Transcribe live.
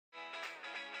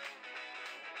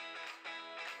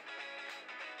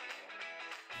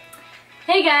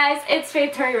Hey guys, it's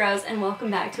Faith Terry Rose and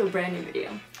welcome back to a brand new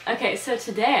video. Okay, so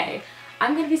today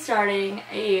I'm going to be starting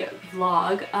a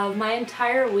vlog of my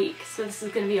entire week. So this is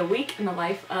going to be a week in the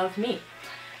life of me.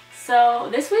 So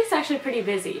this week's actually pretty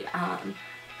busy. I'm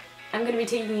going to be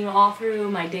taking you all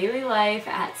through my daily life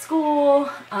at school.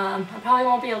 I probably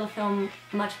won't be able to film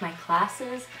much of my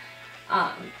classes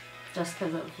just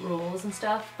because of rules and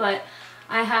stuff, but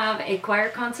I have a choir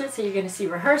concert, so you're going to see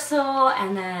rehearsal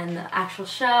and then the actual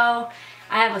show.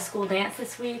 I have a school dance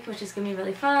this week, which is going to be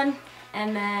really fun.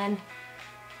 And then,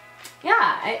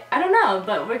 yeah, I don't know,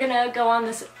 but we're going to go on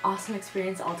this awesome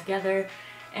experience all together,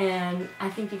 and I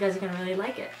think you guys are going to really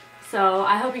like it. So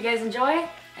I hope you guys enjoy,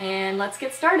 and let's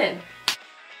get started.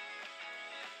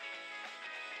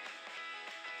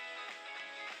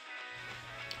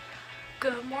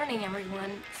 Good morning,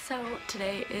 everyone. So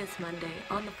today is Monday,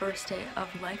 on the first day of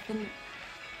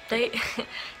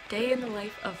day in the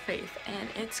life of Faith, and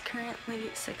it's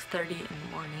currently 6:30 in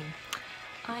the morning.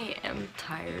 I am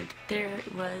tired. There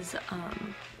was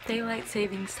daylight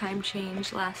savings time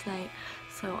change last night,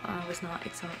 so I was not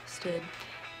exhausted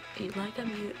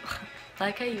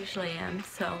like I usually am.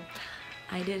 So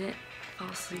I didn't fall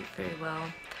asleep very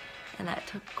well, and that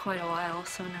took quite a while.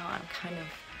 So now I'm kind of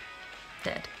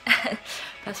dead.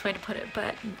 Best way to put it.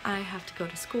 But I have to go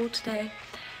to school today,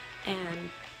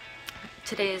 and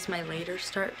today is my later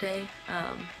start day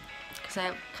because I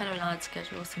have kind of an odd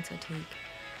schedule since I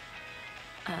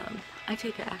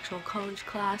take an actual college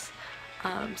class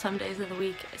some days of the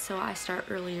week, so I start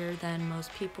earlier than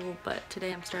most people, but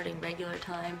today I'm starting regular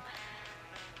time.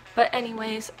 But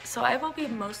anyways, so I will be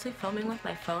mostly filming with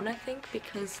my phone, I think,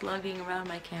 because lugging around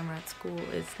my camera at school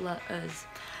is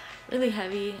really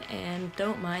heavy, and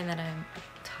don't mind that I'm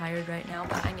tired right now,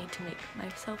 but I need to make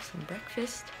myself some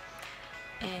breakfast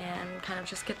and kind of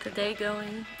just get the day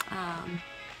going.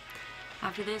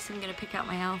 After this, I'm gonna pick out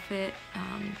my outfit,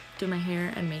 do my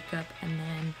hair and makeup, and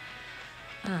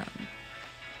then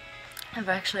I've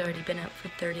actually already been up for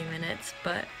 30 minutes,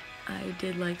 but I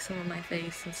did like some of my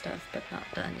face and stuff, but not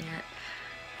done yet.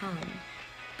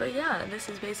 But yeah, this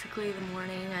is basically the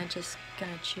morning. I just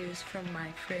gonna choose from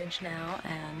my fridge now,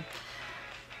 and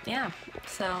yeah,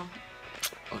 so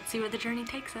let's see where the journey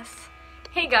takes us.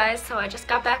 Hey guys, so I just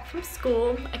got back from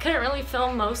school. I couldn't really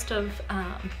film most of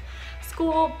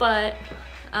school, but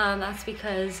that's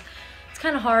because it's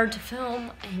kind of hard to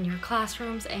film in your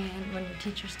classrooms and when your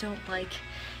teachers don't like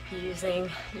using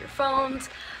your phones.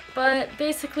 But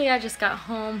basically I just got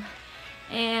home,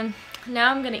 and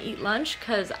now I'm gonna eat lunch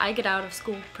because I get out of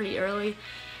school pretty early.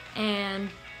 And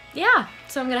yeah,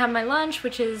 so I'm gonna have my lunch,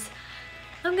 which is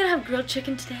I'm gonna have grilled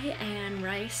chicken today and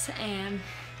rice, and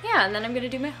yeah, and then I'm gonna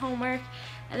do my homework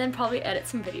and then probably edit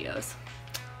some videos.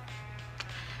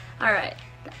 Alright,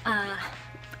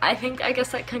 I guess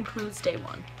that concludes day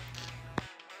one.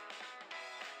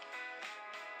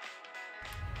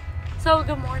 So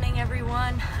good morning,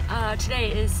 everyone.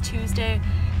 Today is Tuesday,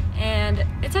 and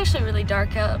it's actually really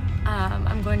dark out.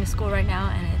 I'm going to school right now,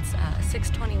 and it's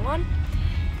 6:21,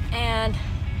 and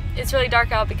it's really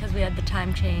dark out because we had the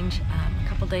time change a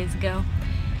couple days ago,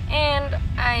 and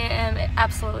I am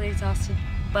absolutely exhausted,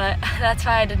 but that's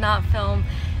why I did not film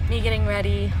me getting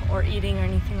ready or eating or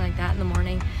anything like that in the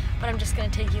morning. But I'm just going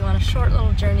to take you on a short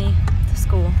little journey to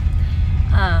school.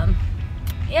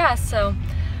 Yeah, so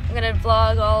I'm going to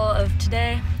vlog all of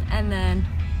today, and then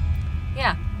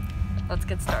yeah, let's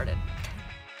get started.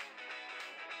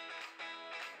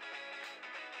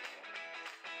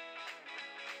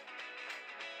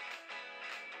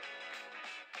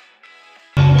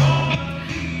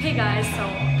 Hey guys, so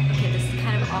okay, this is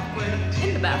kind of awkward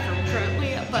in the bathroom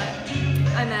currently, but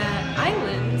I'm at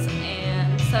Islands,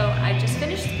 and so I just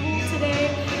finished school today,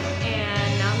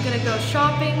 and now I'm gonna go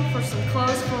shopping for some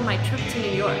clothes for my trip to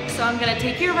New York. So I'm gonna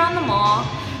take you around the mall,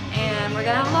 and we're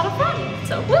gonna have a lot of fun.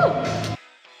 So woo!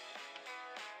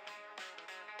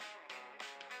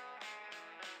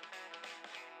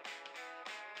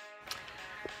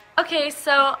 Okay,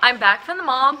 so I'm back from the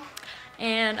mall,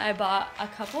 and I bought a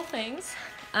couple things,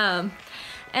 and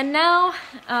now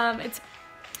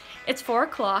it's 4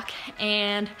 o'clock,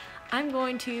 and I'm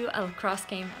going to a lacrosse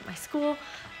game at my school.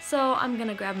 So I'm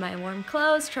gonna grab my warm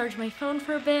clothes, charge my phone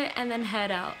for a bit, and then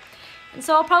head out. And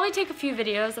so I'll probably take a few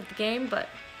videos of the game, but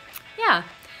yeah.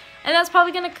 And that's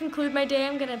probably gonna conclude my day.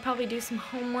 I'm gonna probably do some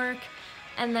homework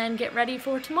and then get ready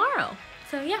for tomorrow.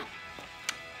 So yeah.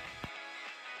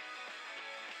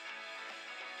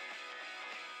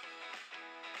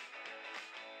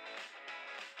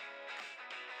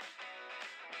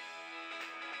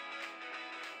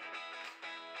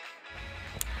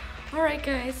 Alright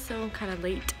guys, so I'm kind of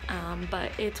late,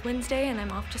 but it's Wednesday and I'm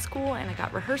off to school and I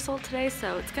got rehearsal today,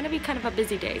 so it's going to be kind of a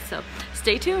busy day, so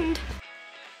stay tuned.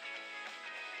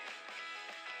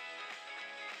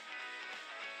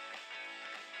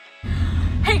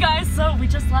 Hey guys, so we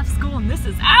just left school and this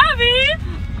is Abby!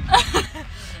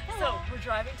 So we're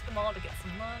driving to the mall to get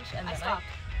some lunch and then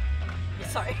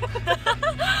yes. Sorry.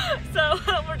 So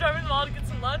we're driving to the mall to get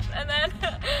some lunch and then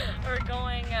we're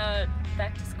going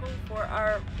back to school for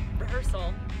our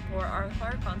rehearsal for our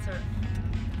choir concert.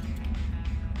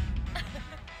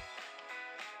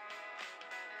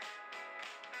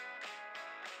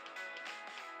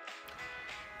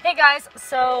 Hey guys,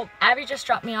 so Abby just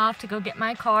dropped me off to go get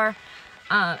my car.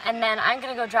 And then I'm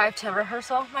gonna go drive to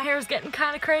rehearsal. My hair is getting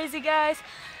kind of crazy, guys.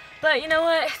 But you know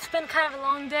what? It's been kind of a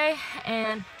long day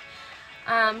and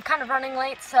I'm kind of running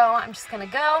late, so I'm just gonna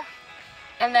go.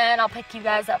 And then I'll pick you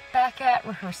guys up back at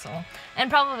rehearsal. And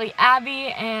probably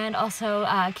Abby and also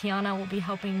Kiana will be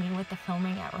helping me with the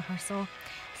filming at rehearsal,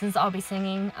 since I'll be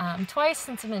singing twice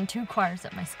since I'm in 2 choirs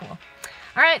at my school.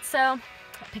 Alright, so I'll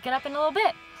pick it up in a little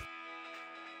bit.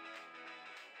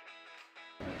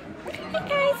 Hey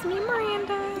guys, me and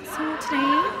Miranda. So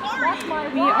today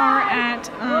we are at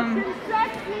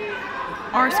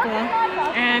our school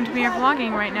and we are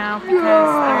vlogging right now because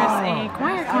there's a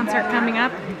choir concert coming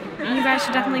up and you guys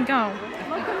should definitely go.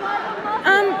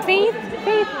 Faith.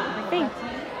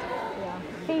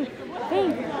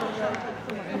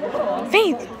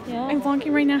 Yeah. I'm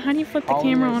vlogging right now. How do you flip the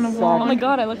camera on a vlog? Oh my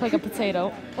god, I look like a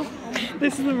potato.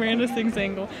 This is the Miranda Sings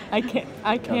angle. I can't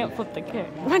flip the camera.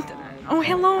 What? Oh,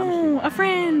 hello, a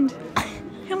friend.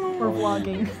 Hello. We're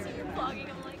vlogging.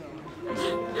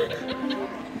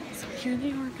 So here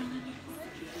they are, guys.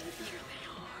 Here they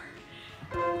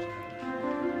are.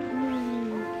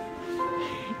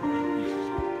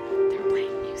 They're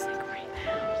playing music right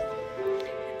now, and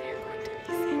they're going to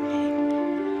be singing.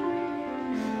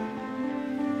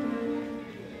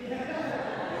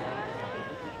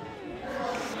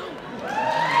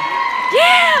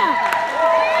 Yeah!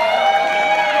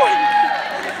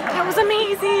 That was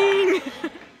amazing!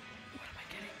 What am I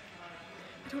getting?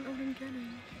 I don't know what I'm getting.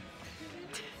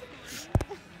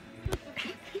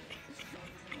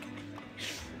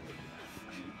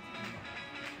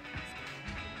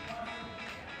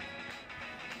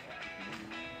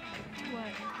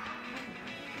 What?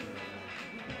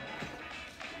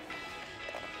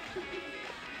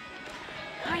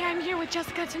 Hi, I'm here with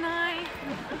Jessica tonight.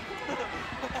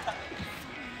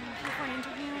 For an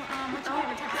interview, what's your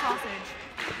favorite type of sausage?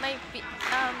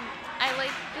 I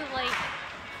like the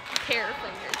pear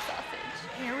flavored sausage.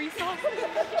 Hairy sausage?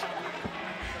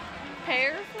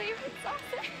 Pear flavored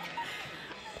sausage?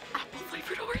 Apple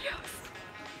flavored Oreos.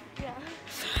 Yeah.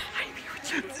 I'm here with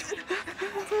Jessica.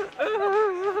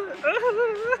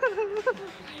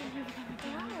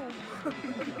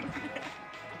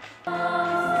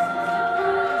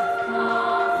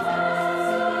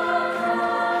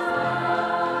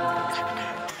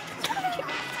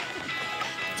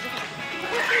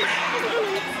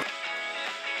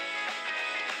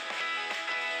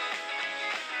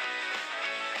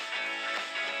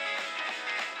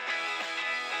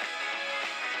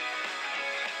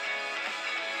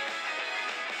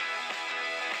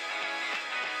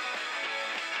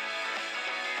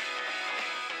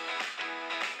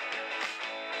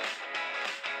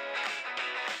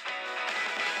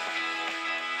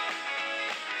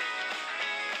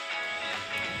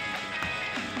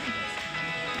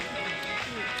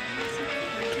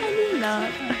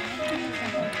 Not.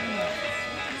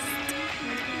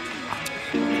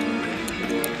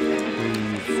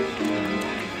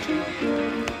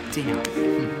 Damn.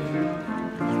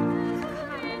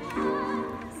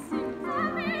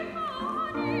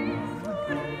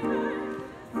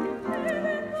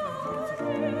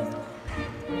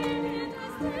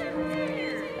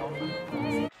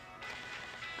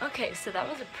 Okay, so that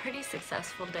was a pretty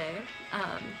successful day.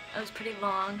 It was pretty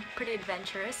long, pretty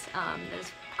adventurous.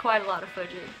 There's quite a lot of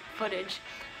footage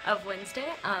of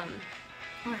Wednesday.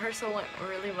 Rehearsal went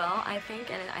really well, I think,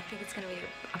 and I think it's going to be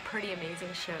a pretty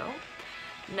amazing show.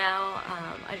 Now,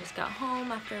 I just got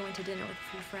home after I went to dinner with a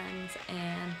few friends,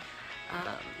 and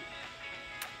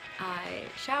I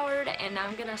showered, and now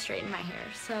I'm going to straighten my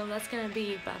hair. So that's going to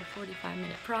be about a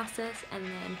 45-minute process, and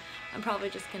then I'm probably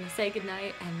just going to say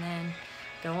goodnight and then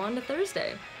go on to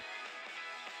Thursday.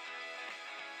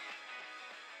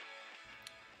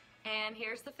 And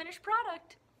here's the finished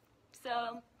product.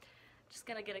 So just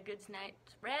gonna get a good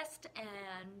night's rest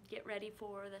and get ready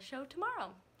for the show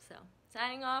tomorrow. So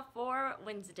signing off for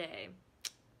Wednesday.